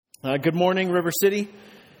Good morning, River City.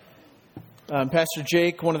 I'm Pastor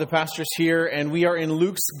Jake, one of the pastors here, and we are in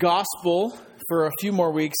Luke's Gospel for a few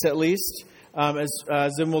more weeks at least. As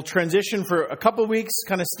then we'll transition for a couple weeks,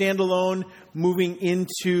 kind of standalone, moving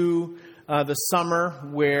into the summer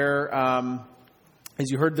where,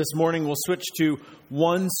 as you heard this morning, we'll switch to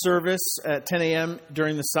one service at 10 a.m.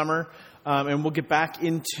 during the summer, and we'll get back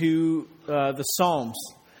into the Psalms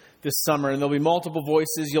this summer, and there'll be multiple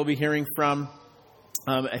voices you'll be hearing from.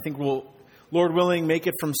 I think we'll, Lord willing, make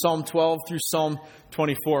it from Psalm 12 through Psalm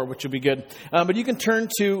 24, which will be good. But you can turn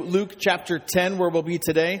to Luke chapter 10, where we'll be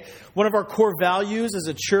today. One of our core values as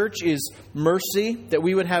a church is mercy, that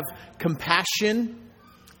we would have compassion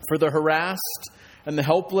for the harassed and the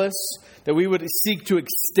helpless, that we would seek to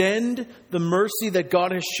extend the mercy that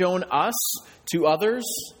God has shown us to others.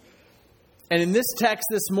 And in this text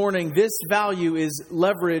this morning, this value is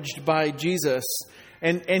leveraged by Jesus.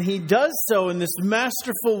 And he does so in this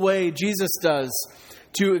masterful way, Jesus does,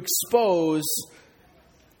 to expose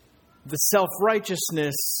the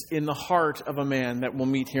self-righteousness in the heart of a man that we'll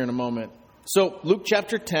meet here in a moment. So, Luke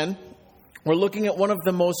chapter 10, we're looking at one of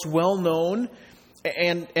the most well-known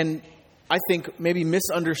and I think maybe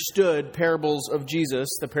misunderstood parables of Jesus,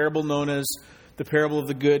 the parable known as the parable of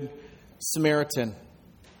the Good Samaritan.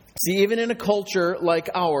 See, even in a culture like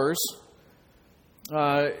ours,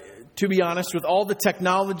 to be honest, with all the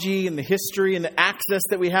technology and the history and the access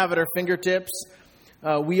that we have at our fingertips,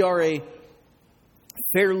 we are a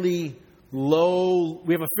fairly low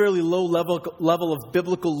level of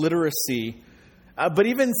biblical literacy. But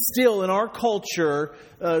even still, in our culture,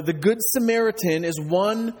 the Good Samaritan is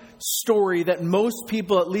one story that most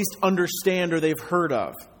people at least understand or they've heard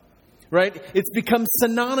of. Right? It's become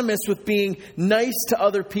synonymous with being nice to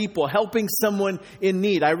other people, helping someone in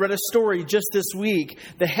need. I read a story just this week.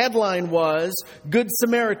 The headline was, Good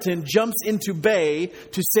Samaritan jumps into bay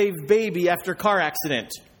to save baby after car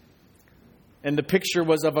accident. And the picture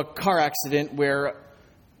was of a car accident where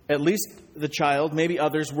at least the child, maybe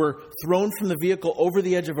others, were thrown from the vehicle over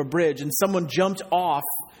the edge of a bridge and someone jumped off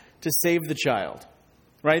to save the child.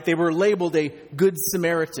 Right? They were labeled a Good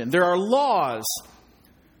Samaritan. There are laws,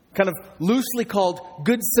 kind of loosely called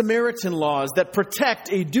Good Samaritan laws, that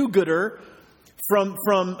protect a do-gooder from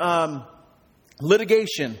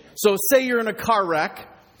litigation. So say you're in a car wreck,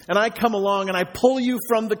 and I come along and I pull you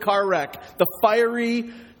from the car wreck. The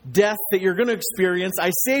fiery death that you're going to experience, I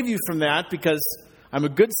save you from that because I'm a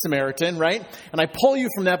Good Samaritan, right? And I pull you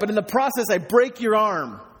from that, but in the process I break your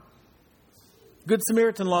arm. Good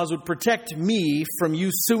Samaritan laws would protect me from you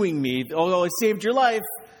suing me. Although I saved your life,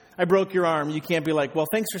 I broke your arm. You can't be like, well,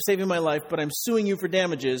 thanks for saving my life, but I'm suing you for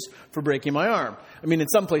damages for breaking my arm. I mean, in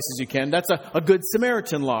some places you can. That's a Good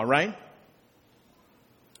Samaritan law, right?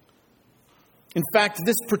 In fact,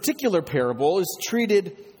 this particular parable is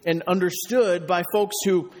treated and understood by folks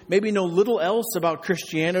who maybe know little else about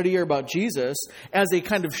Christianity or about Jesus as a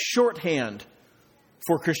kind of shorthand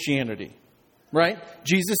for Christianity, right?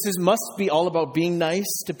 Jesus must be all about being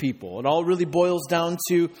nice to people. It all really boils down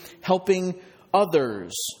to helping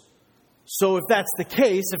others. So if that's the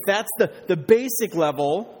case, if that's the basic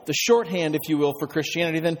level, the shorthand, if you will, for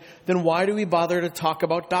Christianity, then why do we bother to talk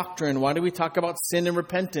about doctrine? Why do we talk about sin and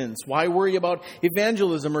repentance? Why worry about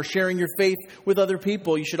evangelism or sharing your faith with other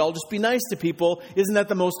people? You should all just be nice to people. Isn't that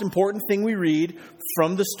the most important thing we read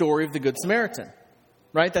from the story of the Good Samaritan?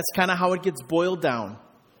 Right? That's kind of how it gets boiled down.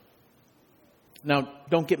 Now,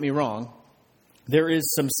 don't get me wrong. There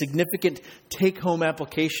is some significant take-home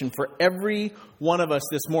application for every one of us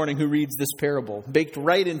this morning who reads this parable, baked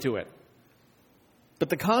right into it. But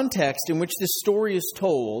the context in which this story is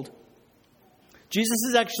told, Jesus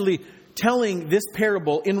is actually telling this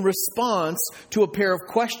parable in response to a pair of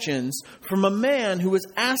questions from a man who was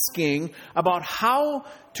asking about how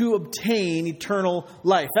to obtain eternal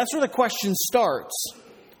life. That's where the question starts.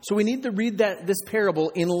 So we need to read this parable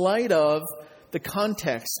in light of the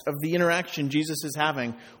context of the interaction Jesus is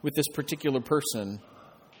having with this particular person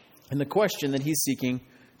and the question that he's seeking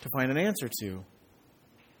to find an answer to.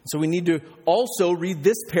 So we need to also read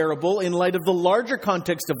this parable in light of the larger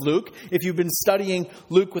context of Luke. If you've been studying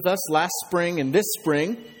Luke with us last spring and this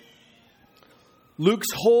spring, Luke's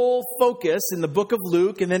whole focus in the book of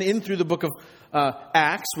Luke and then in through the book of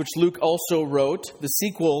Acts, which Luke also wrote, the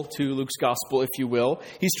sequel to Luke's gospel, if you will,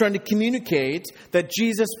 he's trying to communicate that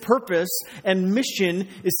Jesus' purpose and mission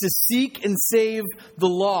is to seek and save the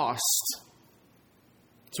lost.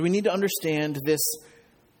 So we need to understand this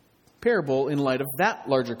parable in light of that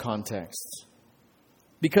larger context.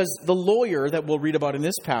 Because the lawyer that we'll read about in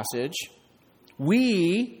this passage,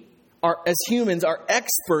 we are, as humans, are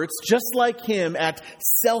experts just like him at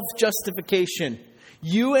self-justification.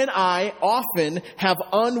 You and I often have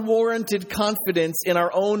unwarranted confidence in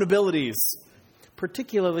our own abilities,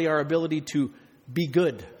 particularly our ability to be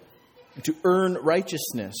good, to earn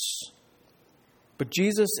righteousness. But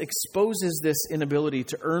Jesus exposes this inability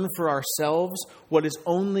to earn for ourselves what is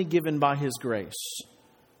only given by His grace.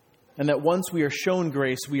 And that once we are shown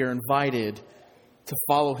grace, we are invited to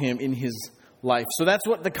follow Him in His life. So that's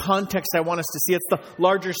what the context I want us to see. It's the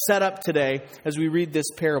larger setup today as we read this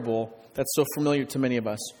parable that's so familiar to many of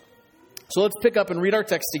us. So let's pick up and read our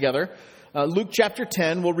text together. Luke chapter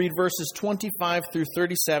 10, we'll read verses 25 through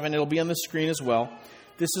 37. It'll be on the screen as well.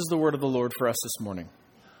 This is the word of the Lord for us this morning.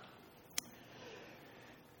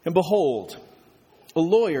 And behold, a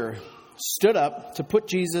lawyer stood up to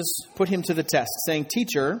put him to the test, saying,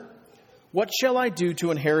 "Teacher, what shall I do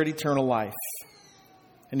to inherit eternal life?"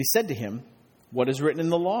 And he said to him, "What is written in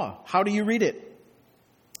the law? How do you read it?"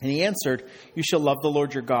 And he answered, "You shall love the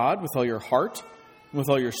Lord your God with all your heart, and with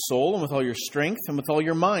all your soul, and with all your strength, and with all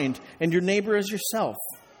your mind, and your neighbor as yourself."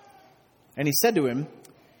 And he said to him,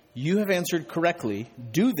 "You have answered correctly.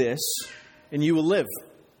 Do this, and you will live."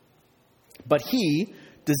 But he,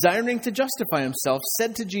 desiring to justify himself,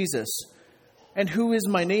 said to Jesus, "And who is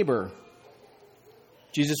my neighbor?"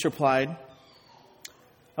 Jesus replied,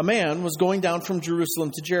 "A man was going down from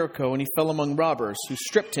Jerusalem to Jericho, and he fell among robbers, who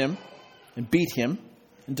stripped him and beat him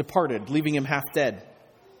and departed, leaving him half dead.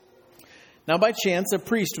 Now by chance a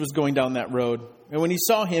priest was going down that road, and when he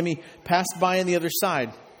saw him, he passed by on the other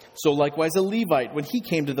side. So likewise a Levite, when he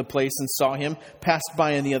came to the place and saw him, passed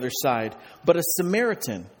by on the other side. But a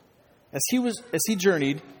Samaritan, as he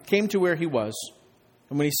journeyed, came to where he was.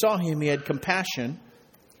 And when he saw him, he had compassion.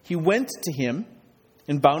 He went to him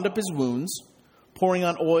and bound up his wounds, pouring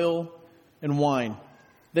on oil and wine.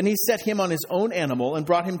 Then he set him on his own animal and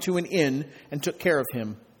brought him to an inn and took care of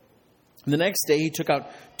him. And the next day he took out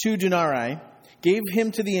 2 denarii, gave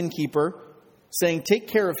him to the innkeeper, saying, 'Take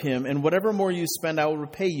care of him, and whatever more you spend I will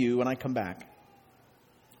repay you when I come back.'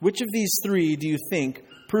 Which of these 3 do you think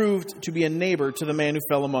proved to be a neighbor to the man who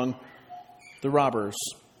fell among the robbers?"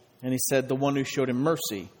 And he said, "The one who showed him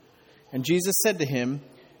mercy." And Jesus said to him,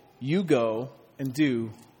 "You go and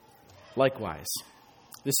do likewise."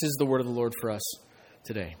 This is the word of the Lord for us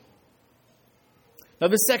today. Now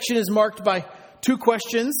this section is marked by 2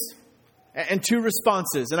 questions and 2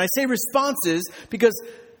 responses. And I say responses because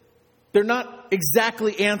they're not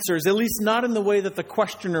exactly answers, at least not in the way that the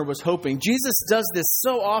questioner was hoping. Jesus does this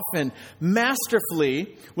so often,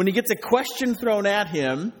 masterfully, when he gets a question thrown at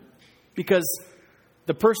him, because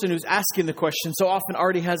the person who's asking the question so often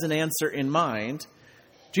already has an answer in mind.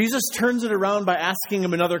 Jesus turns it around by asking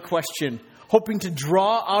him another question, hoping to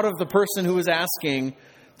draw out of the person who is asking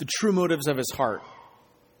the true motives of his heart.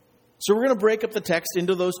 So we're going to break up the text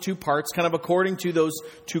into those 2 parts, kind of according to those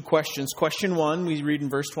 2 questions. Question 1, we read in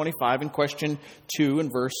verse 25, and question 2 in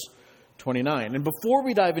verse 29. And before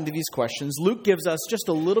we dive into these questions, Luke gives us just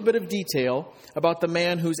a little bit of detail about the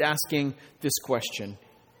man who's asking this question.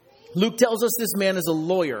 Luke tells us this man is a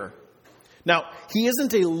lawyer. Now, he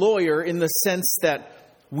isn't a lawyer in the sense that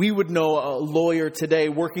we would know a lawyer today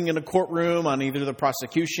working in a courtroom on either the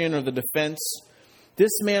prosecution or the defense.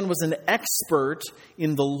 This man was an expert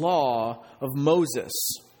in the law of Moses.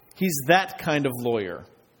 He's that kind of lawyer.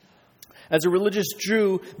 As a religious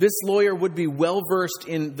Jew, this lawyer would be well versed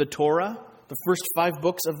in the Torah, the first 5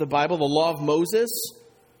 books of the Bible, the law of Moses.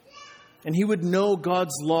 And he would know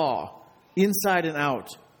God's law inside and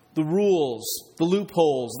out, the rules, the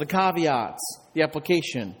loopholes, the caveats, the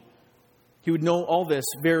application. He would know all this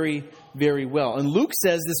very, very well. And Luke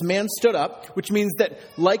says this man stood up, which means that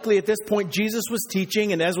likely at this point Jesus was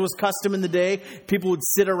teaching, and as was custom in the day, people would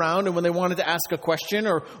sit around, and when they wanted to ask a question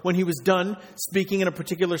or when he was done speaking in a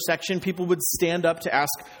particular section, people would stand up to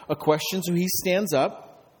ask a question. So he stands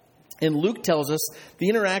up, and Luke tells us the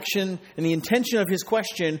interaction and the intention of his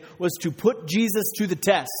question was to put Jesus to the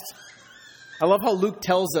test. I love how Luke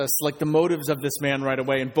tells us like the motives of this man right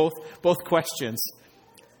away in both questions.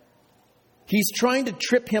 He's trying to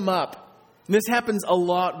trip him up. And this happens a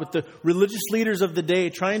lot with the religious leaders of the day,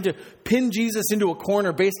 trying to pin Jesus into a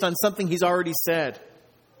corner based on something he's already said.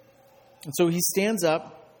 And so he stands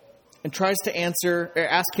up and tries to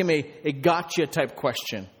ask him a gotcha type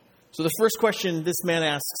question. So the first question this man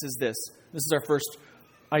asks is this. This is our first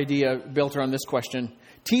idea built around this question.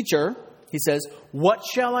 "Teacher," he says, "what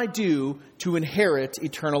shall I do to inherit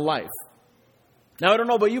eternal life?" Now, I don't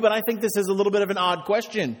know about you, but I think this is a little bit of an odd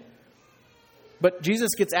question. But Jesus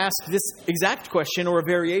gets asked this exact question or a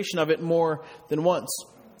variation of it more than once.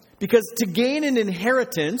 Because to gain an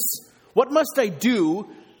inheritance, what must I do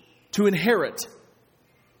to inherit?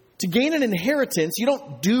 To gain an inheritance, you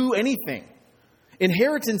don't do anything.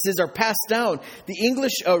 Inheritances are passed down. The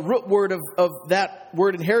English root word of that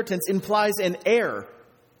word inheritance implies an heir.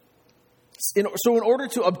 So in order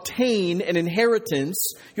to obtain an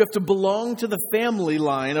inheritance, you have to belong to the family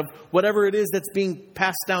line of whatever it is that's being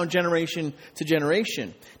passed down generation to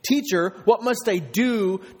generation. Teacher, what must I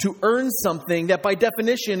do to earn something that by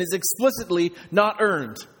definition is explicitly not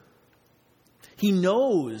earned? He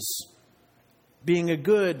knows, being a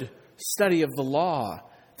good study of the law,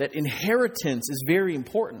 that inheritance is very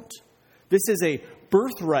important. This is a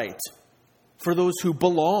birthright for those who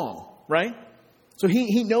belong, right? So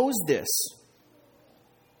he knows this.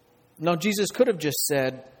 Now, Jesus could have just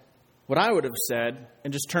said what I would have said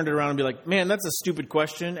and just turned it around and be like, man, that's a stupid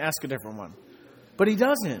question. Ask a different one. But he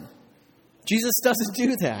doesn't. Jesus doesn't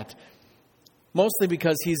do that. Mostly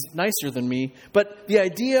because he's nicer than me. But the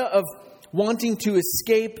idea of wanting to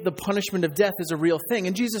escape the punishment of death is a real thing.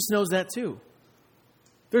 And Jesus knows that too.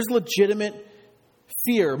 There's legitimate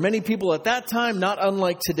fear. Many people at that time, not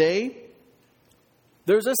unlike today,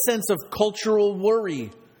 there's a sense of cultural worry,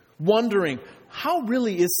 wondering, how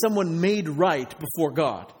really is someone made right before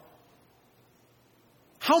God?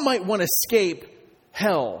 How might one escape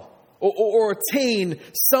hell or attain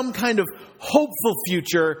some kind of hopeful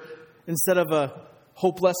future instead of a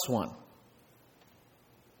hopeless one?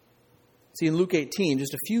 See, in Luke 18,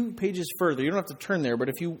 just a few pages further, you don't have to turn there, but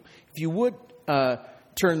if you would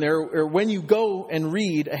turn there, or when you go and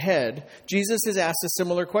read ahead, Jesus is asked a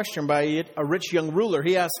similar question by a rich young ruler.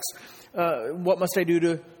 He asks, what must I do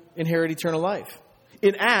to inherit eternal life?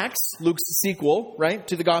 In Acts, Luke's sequel, right,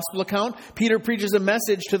 to the gospel account, Peter preaches a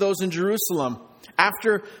message to those in Jerusalem.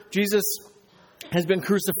 After Jesus has been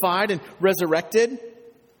crucified and resurrected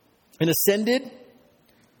and ascended,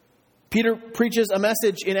 Peter preaches a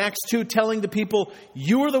message in Acts 2 telling the people,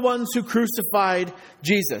 you are the ones who crucified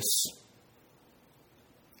Jesus.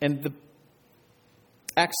 And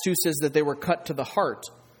Acts 2 says that they were cut to the heart.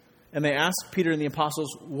 And they asked Peter and the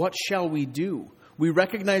apostles, what shall we do? We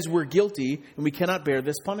recognize we're guilty and we cannot bear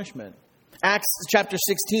this punishment. Acts chapter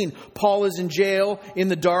 16, Paul is in jail in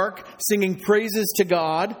the dark, singing praises to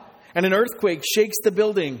God, and an earthquake shakes the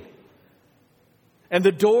building. And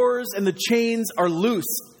the doors and the chains are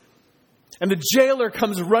loose. And the jailer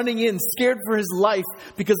comes running in, scared for his life,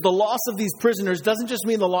 because the loss of these prisoners doesn't just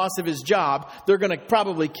mean the loss of his job. They're going to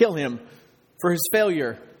probably kill him for his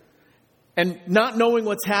failure. And not knowing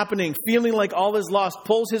what's happening, feeling like all is lost,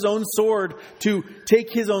 pulls his own sword to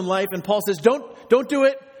take his own life. And Paul says, don't do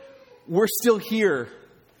it. We're still here.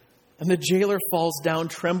 And the jailer falls down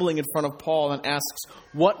trembling in front of Paul and asks,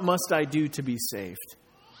 what must I do to be saved?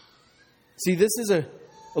 See, this is a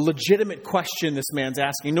legitimate question this man's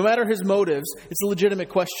asking. No matter his motives, it's a legitimate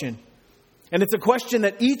question. And it's a question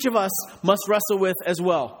that each of us must wrestle with as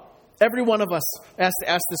well. Every one of us has to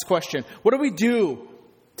ask this question. What do we do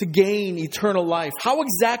to gain eternal life? How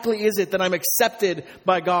exactly is it that I'm accepted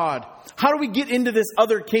by God? How do we get into this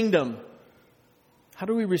other kingdom? How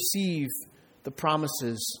do we receive the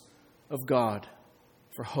promises of God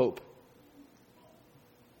for hope?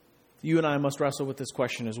 You and I must wrestle with this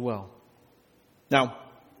question as well. Now,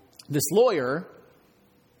 this lawyer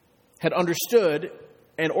had understood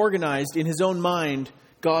and organized in his own mind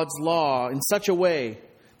God's law in such a way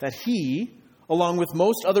that he, along with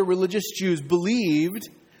most other religious Jews, believed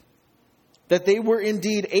that they were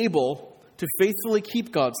indeed able to faithfully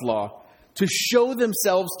keep God's law, to show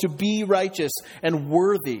themselves to be righteous and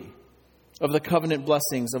worthy of the covenant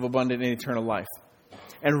blessings of abundant and eternal life.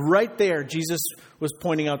 And right there, Jesus was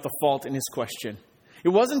pointing out the fault in his question. It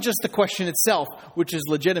wasn't just the question itself, which is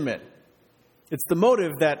legitimate. It's the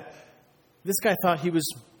motive that this guy thought he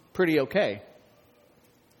was pretty okay.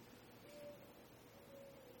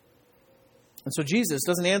 And so Jesus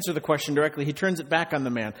doesn't answer the question directly. He turns it back on the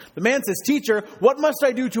man. The man says, teacher, what must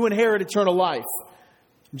I do to inherit eternal life?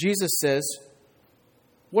 Jesus says,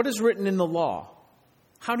 what is written in the law?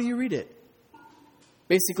 How do you read it?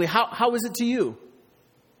 Basically, how is it to you?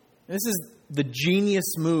 And this is the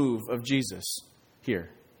genius move of Jesus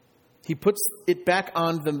here. He puts it back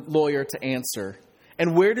on the lawyer to answer.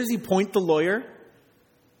 And where does he point the lawyer?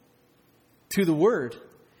 To the Word.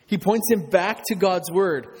 He points him back to God's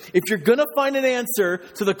Word. If you're going to find an answer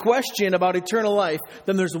to the question about eternal life,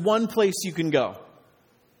 then there's one place you can go.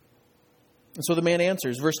 And so the man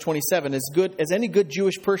answers, verse 27, as any good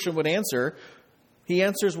Jewish person would answer, he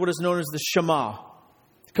answers what is known as the Shema.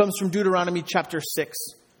 It comes from Deuteronomy chapter 6.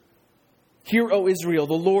 Hear, O Israel,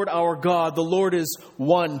 the Lord our God, the Lord is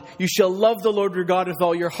one. You shall love the Lord your God with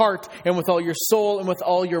all your heart and with all your soul and with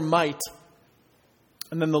all your might.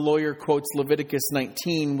 And then the lawyer quotes Leviticus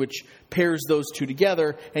 19, which pairs those two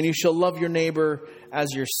together. And you shall love your neighbor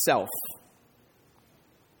as yourself.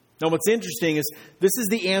 Now, what's interesting is this is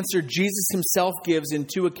the answer Jesus himself gives in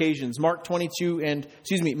two occasions, Matthew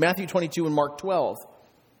 22 and Mark 12.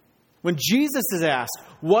 When Jesus is asked,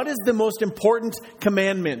 what is the most important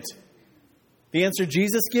commandment? The answer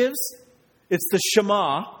Jesus gives, it's the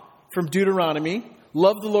Shema from Deuteronomy.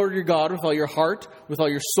 Love the Lord your God with all your heart, with all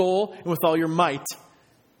your soul, and with all your might.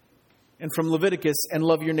 And from Leviticus, and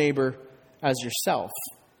love your neighbor as yourself.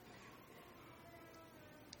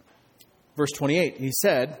 Verse 28,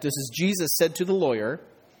 this is Jesus said to the lawyer,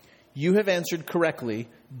 you have answered correctly.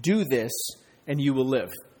 Do this and you will live.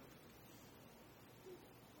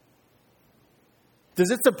 Does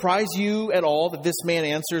it surprise you at all that this man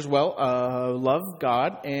answers, love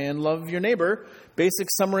God and love your neighbor? Basic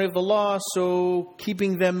summary of the law, so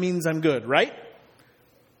keeping them means I'm good, right?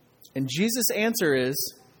 And Jesus' answer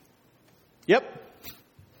is, yep,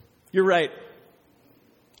 you're right.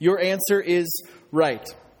 Your answer is right.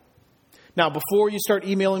 Now, before you start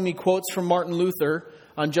emailing me quotes from Martin Luther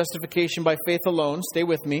on justification by faith alone, stay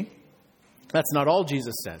with me. That's not all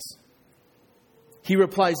Jesus says. He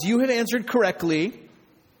replies, you have answered correctly.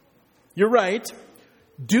 You're right.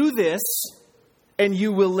 Do this and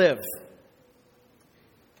you will live.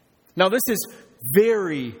 Now, this is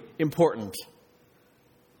very important.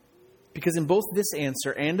 Because in both this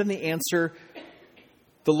answer and in the answer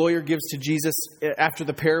the lawyer gives to Jesus after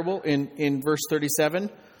the parable in verse 37,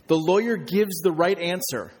 the lawyer gives the right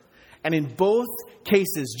answer. And in both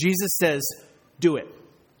cases, Jesus says, do it.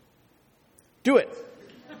 Do it.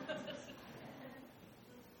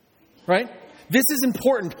 Right? This is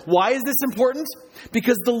important. Why is this important?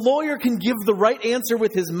 Because the lawyer can give the right answer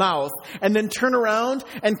with his mouth and then turn around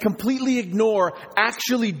and completely ignore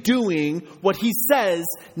actually doing what he says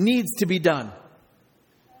needs to be done.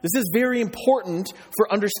 This is very important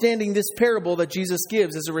for understanding this parable that Jesus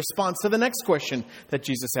gives as a response to the next question that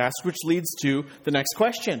Jesus asks, which leads to the next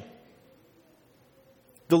question.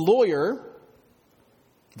 The lawyer,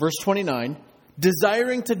 verse 29,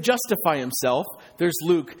 desiring to justify himself, there's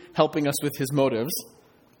Luke helping us with his motives,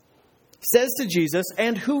 says to Jesus,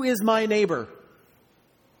 and who is my neighbor?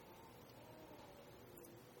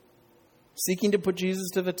 Seeking to put Jesus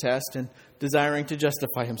to the test and desiring to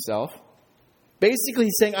justify himself. Basically,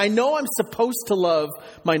 he's saying, I know I'm supposed to love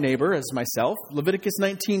my neighbor as myself. Leviticus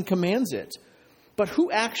 19 commands it. But who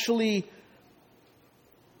actually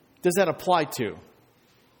does that apply to?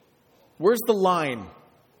 Where's the line?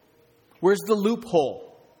 Where's the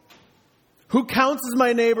loophole? Who counts as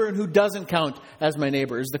my neighbor and who doesn't count as my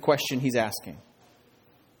neighbor is the question he's asking.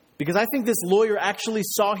 Because I think this lawyer actually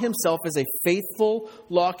saw himself as a faithful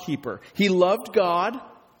law keeper. He loved God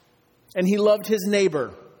and he loved his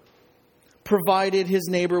neighbor, provided his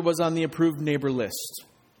neighbor was on the approved neighbor list.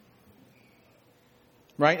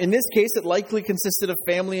 Right? In this case, it likely consisted of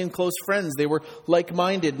family and close friends. They were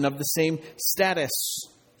like-minded and of the same status.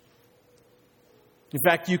 In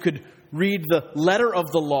fact, you could read the letter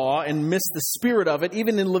of the law and miss the spirit of it.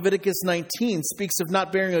 Even in Leviticus 19 speaks of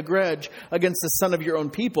not bearing a grudge against the son of your own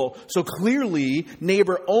people. So clearly,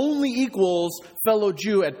 neighbor only equals fellow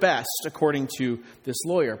Jew at best, according to this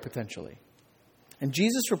lawyer, potentially. And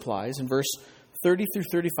Jesus replies in verse 30 through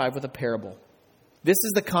 35 with a parable. This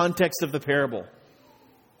is the context of the parable.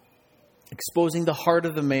 Exposing the heart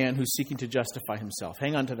of the man who's seeking to justify himself.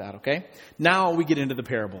 Hang on to that, okay? Now we get into the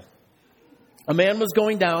parable. A man was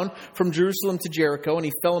going down from Jerusalem to Jericho, and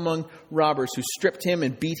he fell among robbers who stripped him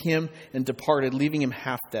and beat him and departed, leaving him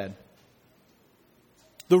half dead.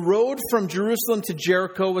 The road from Jerusalem to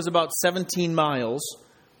Jericho was about 17 miles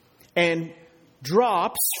and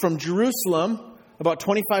drops from Jerusalem about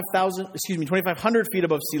 2,500 feet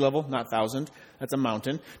above sea level, not 1,000, that's a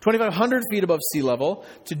mountain, 2,500 feet above sea level,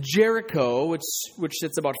 to Jericho, which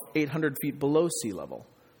sits about 800 feet below sea level.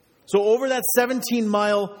 So over that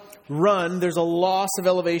 17-mile run, there's a loss of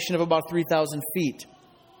elevation of about 3,000 feet.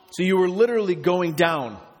 So you were literally going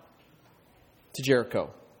down to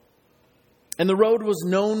Jericho. And the road was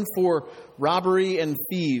known for robbery and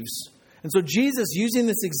thieves. And so Jesus, using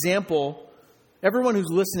this example, everyone who's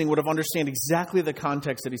listening would have understood exactly the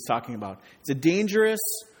context that he's talking about. It's a dangerous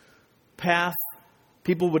path.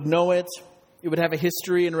 People would know it. It would have a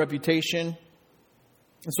history and a reputation.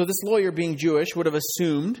 And so this lawyer, being Jewish, would have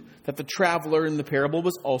assumed that the traveler in the parable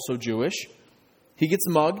was also Jewish. He gets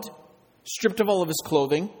mugged, stripped of all of his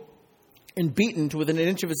clothing, and beaten to within an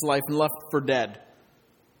inch of his life and left for dead.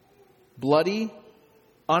 Bloody,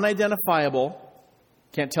 unidentifiable,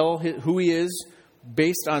 can't tell who he is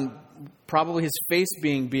based on probably his face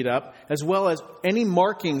being beat up, as well as any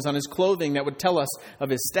markings on his clothing that would tell us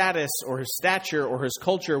of his status or his stature or his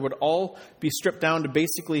culture would all be stripped down to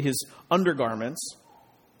basically his undergarments.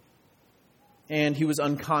 and he was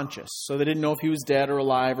unconscious. So they didn't know if he was dead or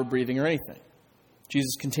alive or breathing or anything.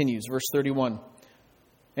 Jesus continues, verse 31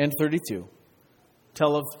 and 32.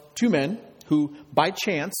 Tell of two men who, by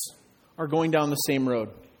chance, are going down the same road.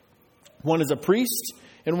 One is a priest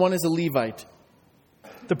and one is a Levite.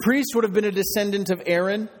 The priest would have been a descendant of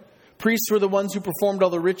Aaron. Priests were the ones who performed all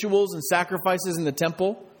the rituals and sacrifices in the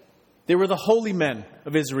temple. They were the holy men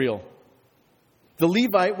of Israel. The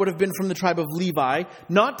Levite would have been from the tribe of Levi,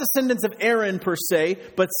 not descendants of Aaron per se,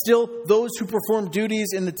 but still those who performed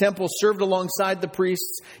duties in the temple, served alongside the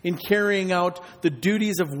priests in carrying out the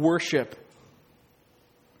duties of worship.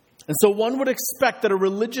 And so one would expect that a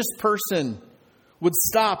religious person would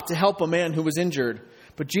stop to help a man who was injured.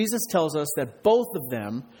 But Jesus tells us that both of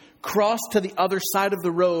them crossed to the other side of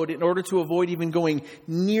the road in order to avoid even going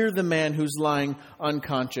near the man who's lying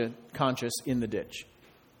unconscious in the ditch.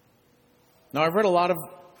 Now, I've read a lot of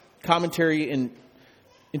commentary and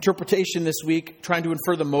interpretation this week trying to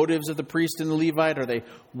infer the motives of the priest and the Levite. Are they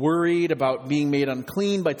worried about being made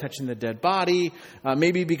unclean by touching the dead body?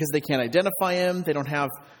 Maybe because they can't identify him. They don't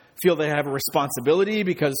feel they have a responsibility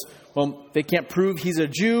because, well, they can't prove he's a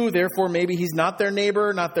Jew. Therefore, maybe he's not their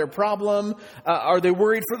neighbor, not their problem. Are they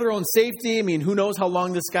worried for their own safety? I mean, who knows how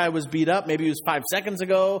long this guy was beat up? Maybe it was 5 seconds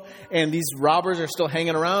ago, and these robbers are still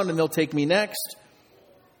hanging around and they'll take me next.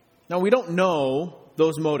 Now, we don't know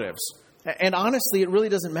those motives. And honestly, it really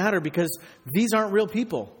doesn't matter because these aren't real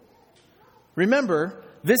people. Remember,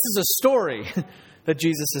 this is a story that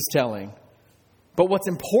Jesus is telling. But what's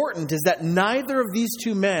important is that neither of these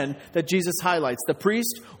two men that Jesus highlights, the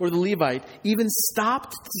priest or the Levite, even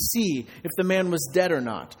stopped to see if the man was dead or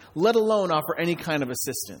not, let alone offer any kind of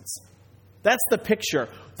assistance. That's the picture.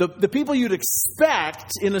 The people you'd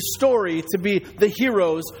expect in a story to be the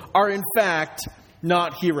heroes are in fact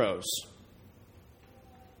not heroes.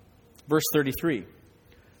 Verse 33.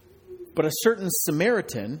 But a certain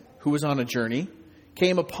Samaritan who was on a journey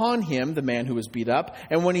came upon him, the man who was beat up,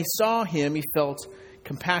 and when he saw him, he felt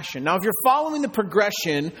compassion. Now, if you're following the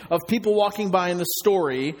progression of people walking by in the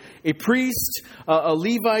story, a priest, a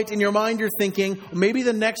Levite, in your mind you're thinking, maybe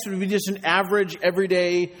the next would be just an average,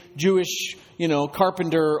 everyday Jewish,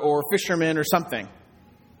 carpenter or fisherman or something.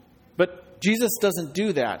 But Jesus doesn't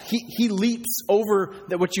do that. He leaps over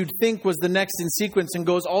what you'd think was the next in sequence and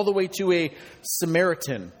goes all the way to a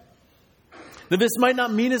Samaritan. Now, this might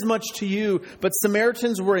not mean as much to you, but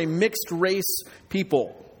Samaritans were a mixed race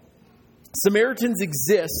people. Samaritans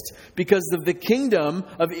exist because the kingdom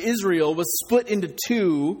of Israel was split into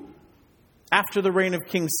two after the reign of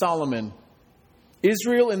King Solomon.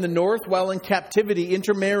 Israel in the north, while in captivity,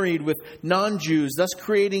 intermarried with non-Jews, thus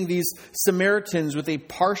creating these Samaritans with a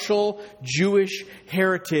partial Jewish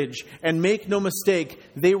heritage. And make no mistake,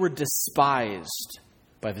 they were despised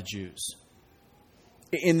by the Jews.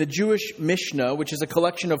 In the Jewish Mishnah, which is a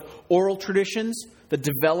collection of oral traditions that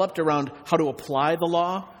developed around how to apply the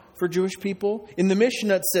law for Jewish people, in the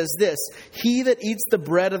Mishnah it says this: "He that eats the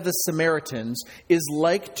bread of the Samaritans is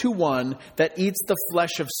like to one that eats the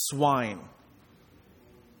flesh of swine."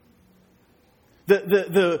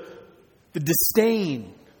 The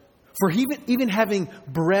disdain for even having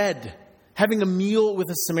bread, having a meal with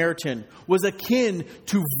a Samaritan, was akin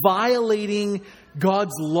to violating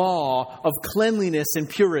God's law of cleanliness and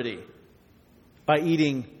purity by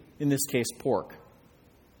eating, in this case, pork.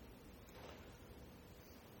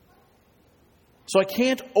 So I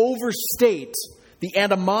can't overstate the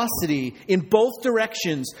animosity in both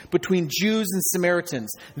directions between Jews and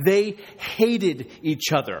Samaritans. They hated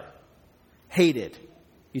each other. Hated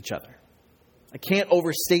each other. I can't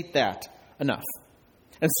overstate that enough.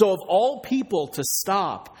 And so of all people to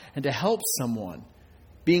stop and to help someone,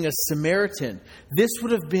 being a Samaritan, this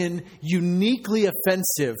would have been uniquely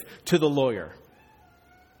offensive to the lawyer.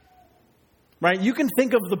 Right? You can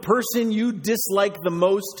think of the person you dislike the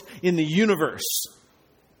most in the universe.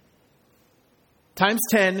 Times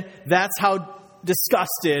 10, that's how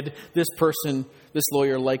disgusted this person, this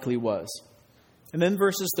lawyer likely was. And then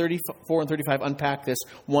verses 34 and 35 unpack this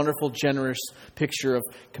wonderful, generous picture of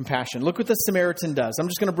compassion. Look what the Samaritan does. I'm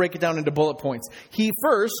just going to break it down into bullet points. He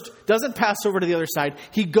first doesn't pass over to the other side.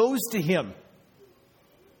 He goes to him.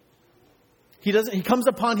 He comes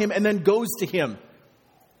upon him and then goes to him.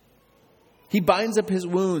 He binds up his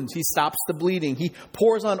wounds. He stops the bleeding. He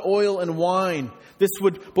pours on oil and wine. This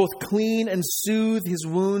would both clean and soothe his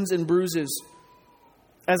wounds and bruises.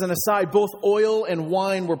 As an aside, both oil and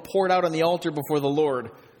wine were poured out on the altar before the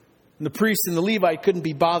Lord. And the priest and the Levite couldn't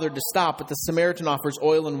be bothered to stop, but the Samaritan offers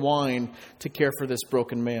oil and wine to care for this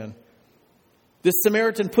broken man. This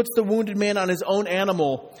Samaritan puts the wounded man on his own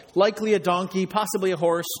animal, likely a donkey, possibly a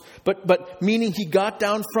horse, but meaning he got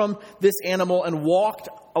down from this animal and walked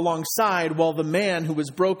alongside while the man who was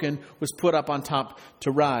broken was put up on top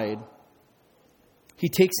to ride. He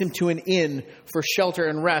takes him to an inn for shelter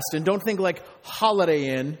and rest. And don't think like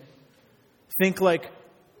Holiday Inn. Think like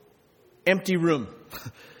empty room.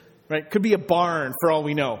 Right? Could be a barn for all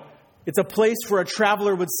we know. It's a place where a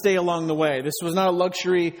traveler would stay along the way. This was not a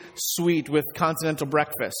luxury suite with continental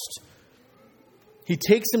breakfast. He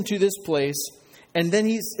takes him to this place, and then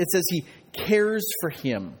it says he cares for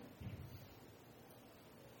him.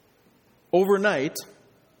 Overnight,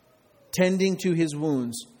 tending to his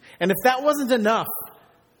wounds. And if that wasn't enough,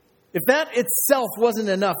 if that itself wasn't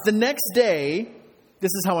enough, the next day,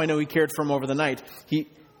 this is how I know he cared for him over the night. He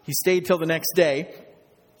stayed till the next day,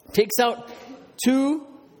 takes out 2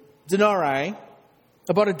 denarii,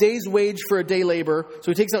 about a day's wage for a day labor.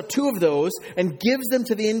 So he takes out 2 of those and gives them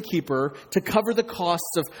to the innkeeper to cover the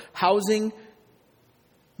costs of housing,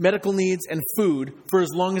 medical needs, and food for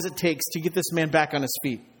as long as it takes to get this man back on his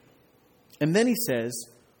feet. And then he says,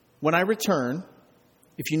 when I return,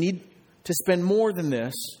 if you need to spend more than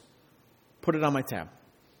this, put it on my tab.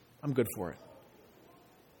 I'm good for it.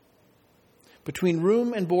 Between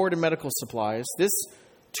room and board and medical supplies, these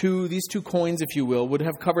 2 coins, if you will, would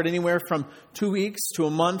have covered anywhere from 2 weeks to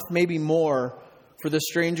a month, maybe more, for the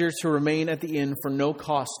stranger to remain at the inn for no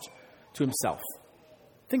cost to himself.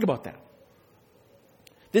 Think about that.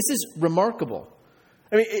 This is remarkable.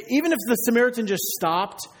 I mean, even if the Samaritan just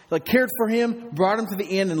stopped, cared for him, brought him to the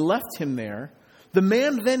inn, and left him there, the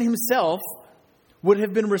man then himself would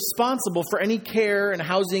have been responsible for any care and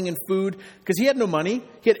housing and food, because he had no money.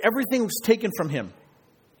 He had everything was taken from him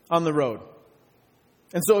on the road.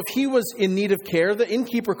 And so if he was in need of care, the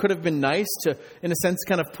innkeeper could have been nice to, in a sense,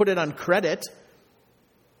 kind of put it on credit.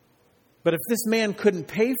 But if this man couldn't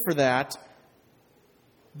pay for that,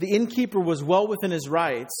 the innkeeper was well within his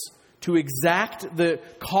rights to exact the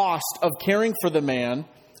cost of caring for the man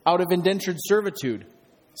out of indentured servitude,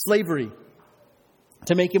 slavery,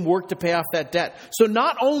 to make him work to pay off that debt. So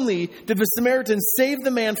not only did the Samaritan save the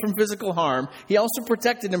man from physical harm, he also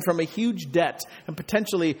protected him from a huge debt and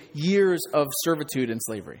potentially years of servitude and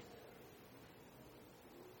slavery.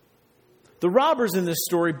 The robbers in this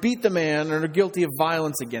story beat the man and are guilty of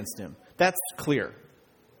violence against him. That's clear.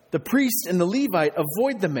 The priest and the Levite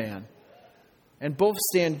avoid the man, and both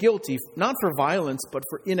stand guilty, not for violence, but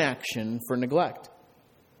for inaction, for neglect.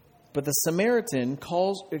 But the Samaritan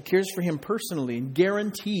cares for him personally and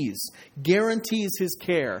guarantees his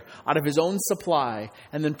care out of his own supply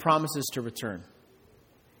and then promises to return.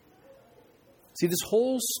 See, this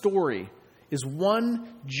whole story is one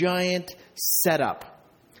giant setup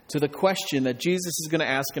to the question that Jesus is going to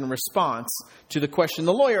ask in response to the question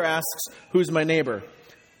the lawyer asks, who's my neighbor?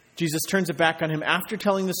 Jesus turns it back on him after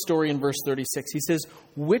telling the story in verse 36. He says,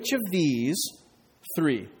 which of these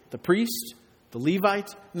 3, the priest, the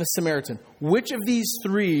Levite, and the Samaritan, which of these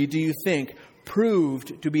 3 do you think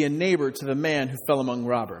proved to be a neighbor to the man who fell among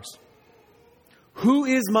robbers? Who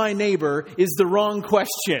is my neighbor is the wrong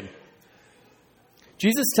question.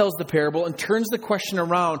 Jesus tells the parable and turns the question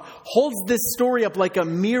around, holds this story up like a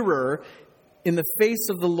mirror in the face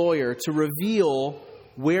of the lawyer to reveal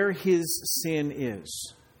where his sin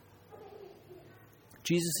is.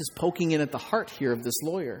 Jesus is poking in at the heart here of this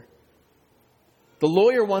lawyer. The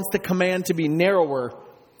lawyer wants the command to be narrower.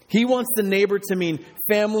 He wants the neighbor to mean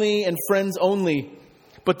family and friends only.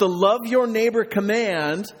 But the love your neighbor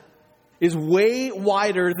command is way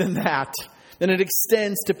wider than that. And it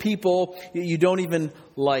extends to people you don't even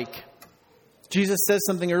like. Jesus says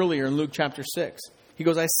something earlier in Luke chapter 6. He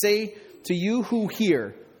goes, I say to you who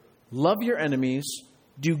hear, love your enemies,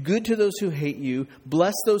 do good to those who hate you,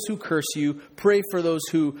 bless those who curse you, pray for those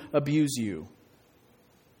who abuse you.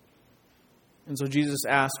 And so Jesus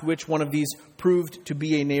asked, which one of these proved to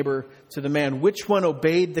be a neighbor to the man? Which one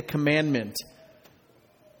obeyed the commandment?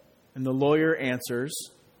 And the lawyer answers,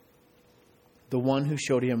 the one who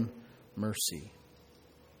showed him mercy.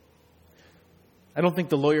 I don't think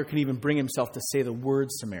the lawyer can even bring himself to say the word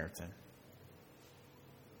Samaritan.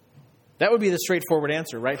 That would be the straightforward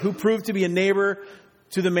answer, right? Who proved to be a neighbor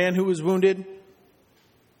to the man who was wounded?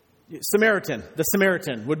 Samaritan. The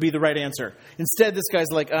Samaritan would be the right answer. Instead, this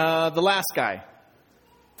guy's like, the last guy.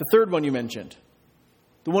 The third one you mentioned.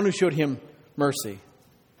 The one who showed him mercy.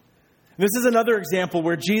 This is another example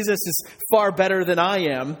where Jesus is far better than I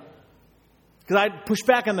am. Because I push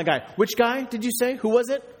back on the guy. Which guy did you say? Who was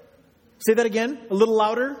it? Say that again, a little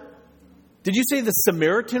louder. Did you say the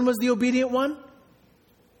Samaritan was the obedient one?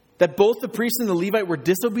 That both the priest and the Levite were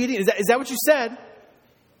disobedient? Is that what you said?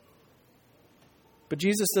 But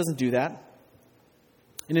Jesus doesn't do that.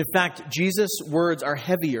 And in fact, Jesus' words are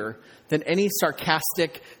heavier than any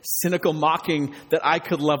sarcastic, cynical mocking that I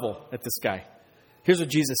could level at this guy. Here's what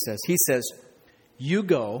Jesus says. He says, you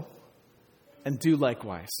go and do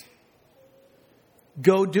likewise.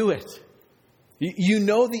 Go do it. You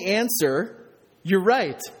know the answer. You're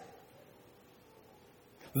right.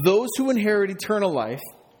 Those who inherit eternal life,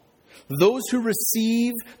 those who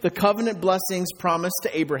receive the covenant blessings promised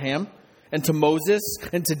to Abraham and to Moses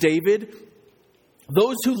and to David,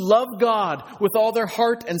 those who love God with all their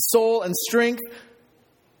heart and soul and strength,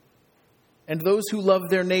 and those who love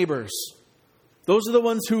their neighbors, those are the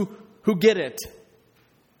ones who get it.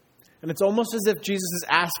 And it's almost as if Jesus is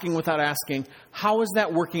asking without asking, how is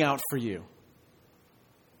that working out for you?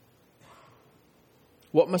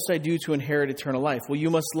 What must I do to inherit eternal life? Well, you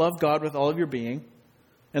must love God with all of your being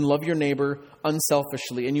and love your neighbor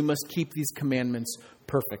unselfishly, and you must keep these commandments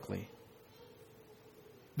perfectly.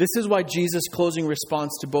 This is why Jesus' closing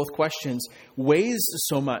response to both questions weighs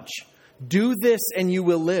so much. Do this and you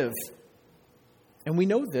will live. And we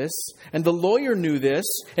know this, and the lawyer knew this,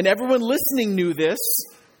 and everyone listening knew this.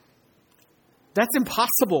 That's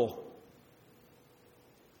impossible.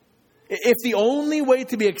 If the only way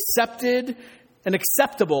to be accepted and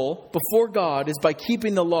acceptable before God is by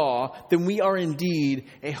keeping the law, then we are indeed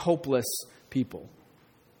a hopeless people.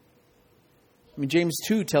 I mean, James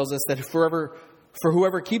 2 tells us that for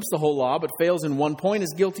whoever keeps the whole law but fails in one point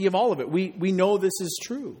is guilty of all of it. We know this is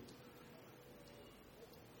true.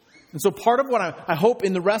 And so part of what I hope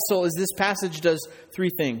in the wrestle is this passage does three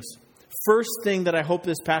things. First thing that I hope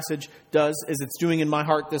this passage does, as it's doing in my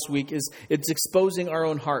heart this week, is it's exposing our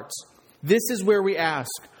own hearts. This is where we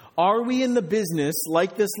ask, are we in the business,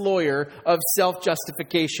 like this lawyer, of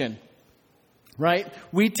self-justification? Right?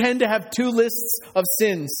 We tend to have two lists of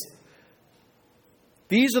sins.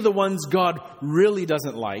 These are the ones God really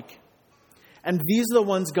doesn't like. And these are the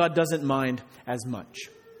ones God doesn't mind as much.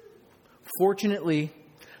 Fortunately,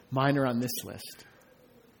 mine are on this list.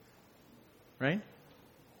 Right?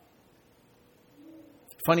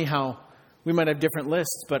 Funny how we might have different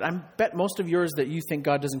lists, but I bet most of yours that you think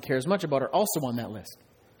God doesn't care as much about are also on that list.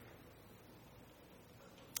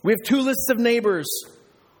 We have two lists of neighbors.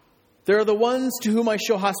 There are the ones to whom I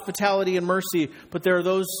show hospitality and mercy, but there are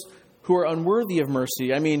those who are unworthy of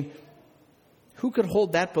mercy. I mean, who could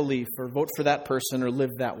hold that belief or vote for that person or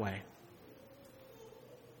live that way?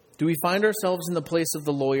 Do we find ourselves in the place of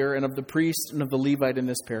the lawyer and of the priest and of the Levite in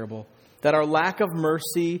this parable? That our lack of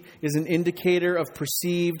mercy is an indicator of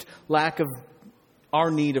perceived lack of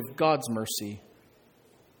our need of God's mercy.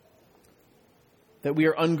 That we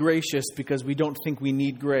are ungracious because we don't think we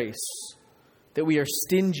need grace. That we are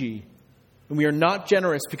stingy and we are not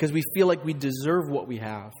generous because we feel like we deserve what we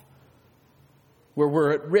have. Where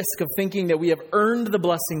we're at risk of thinking that we have earned the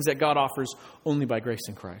blessings that God offers only by grace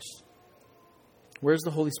in Christ. Where's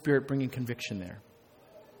the Holy Spirit bringing conviction there?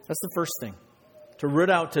 That's the first thing. To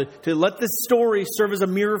root out, to let this story serve as a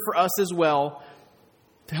mirror for us as well,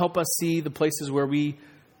 to help us see the places where we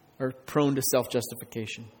are prone to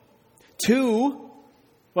self-justification. Two,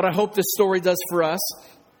 what I hope this story does for us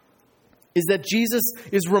is that Jesus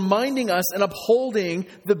is reminding us and upholding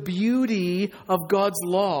the beauty of God's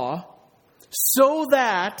law so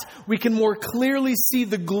that we can more clearly see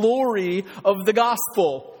the glory of the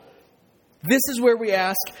gospel. This is where we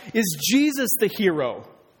ask, is Jesus the hero?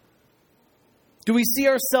 Do we see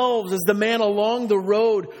ourselves as the man along the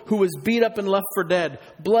road who was beat up and left for dead,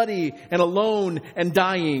 bloody and alone and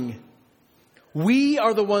dying? We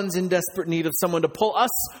are the ones in desperate need of someone to pull us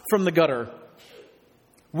from the gutter.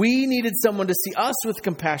 We needed someone to see us with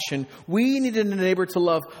compassion. We needed a neighbor to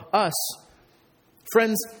love us.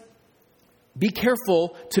 Friends, be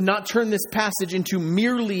careful to not turn this passage into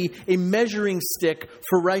merely a measuring stick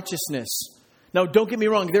for righteousness. Now, don't get me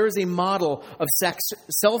wrong. There is a model of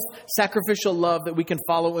self-sacrificial love that we can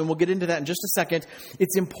follow, and we'll get into that in just a second.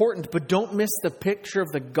 It's important, but don't miss the picture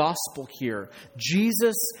of the gospel here.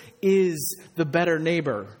 Jesus is the better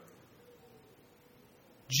neighbor.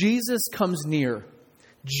 Jesus comes near.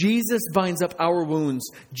 Jesus binds up our wounds.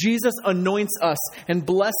 Jesus anoints us and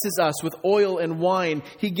blesses us with oil and wine.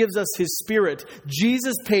 He gives us His Spirit.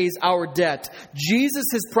 Jesus pays our debt. Jesus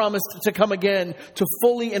has promised to come again to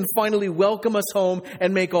fully and finally welcome us home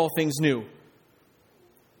and make all things new.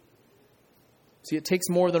 See, it takes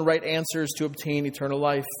more than right answers to obtain eternal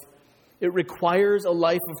life. It requires a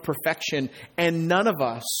life of perfection, and none of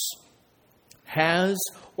us has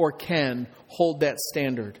or can hold that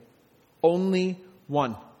standard. Only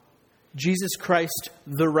one, Jesus Christ,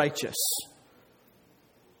 the righteous.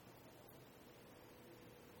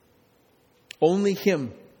 Only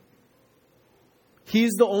Him.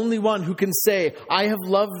 He's the only one who can say, I have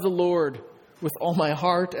loved the Lord with all my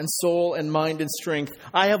heart and soul and mind and strength.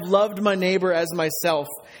 I have loved my neighbor as myself.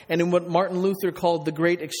 And in what Martin Luther called the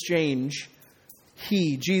great exchange,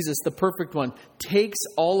 He, Jesus, the perfect one, takes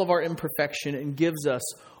all of our imperfection and gives us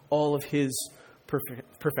all of His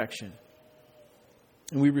perfection.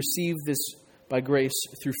 And we receive this by grace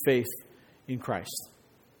through faith in Christ.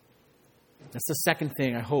 That's the second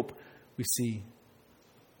thing I hope we see.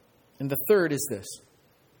 And the third is this,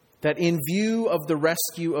 that in view of the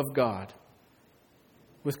rescue of God,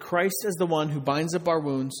 with Christ as the one who binds up our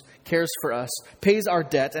wounds, cares for us, pays our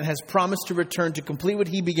debt, and has promised to return to complete what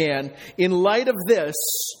He began, in light of this,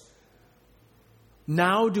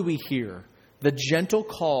 now do we hear the gentle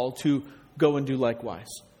call to go and do likewise.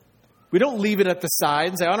 We don't leave it at the side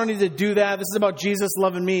and say, I don't need to do that. This is about Jesus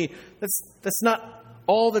loving me. That's not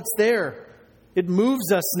all that's there. It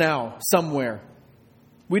moves us now somewhere.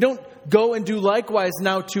 We don't go and do likewise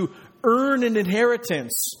now to earn an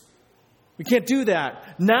inheritance. We can't do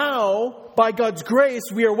that. Now, by God's grace,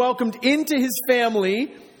 we are welcomed into His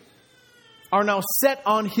family, are now set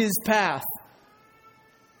on His path.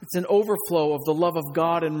 It's an overflow of the love of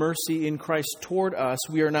God and mercy in Christ toward us.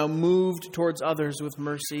 We are now moved towards others with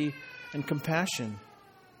mercy and compassion.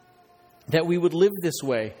 That we would live this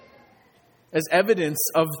way as evidence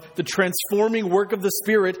of the transforming work of the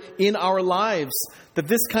Spirit in our lives. That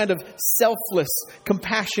this kind of selfless,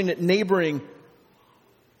 compassionate neighboring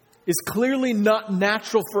is clearly not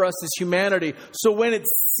natural for us as humanity. So when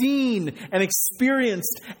it's seen and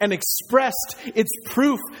experienced and expressed, it's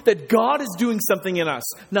proof that God is doing something in us,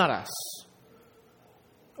 not us.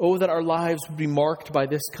 Oh, that our lives would be marked by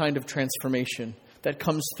this kind of transformation that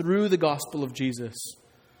comes through the gospel of Jesus.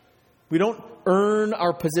 We don't earn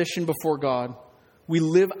our position before God. We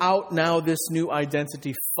live out now this new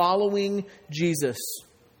identity, following Jesus,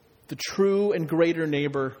 the true and greater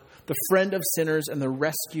neighbor, the friend of sinners and the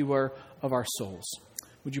rescuer of our souls.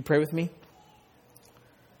 Would you pray with me?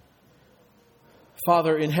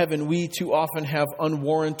 Father in heaven, we too often have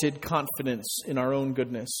unwarranted confidence in our own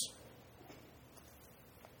goodness.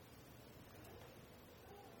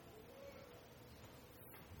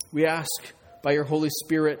 We ask by your Holy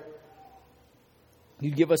Spirit,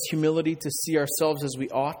 you give us humility to see ourselves as we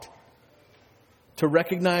ought, to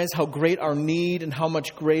recognize how great our need and how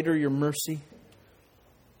much greater your mercy.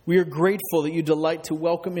 We are grateful that you delight to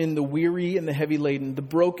welcome in the weary and the heavy laden, the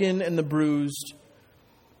broken and the bruised,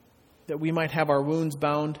 that we might have our wounds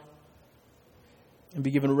bound and be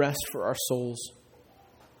given rest for our souls.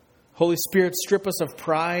 Holy Spirit, strip us of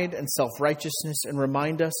pride and self-righteousness and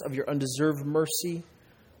remind us of your undeserved mercy,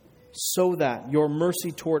 so that your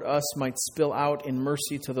mercy toward us might spill out in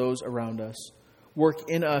mercy to those around us. Work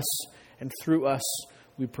in us and through us,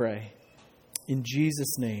 we pray. In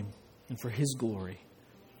Jesus' name and for His glory.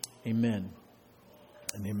 Amen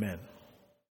and amen.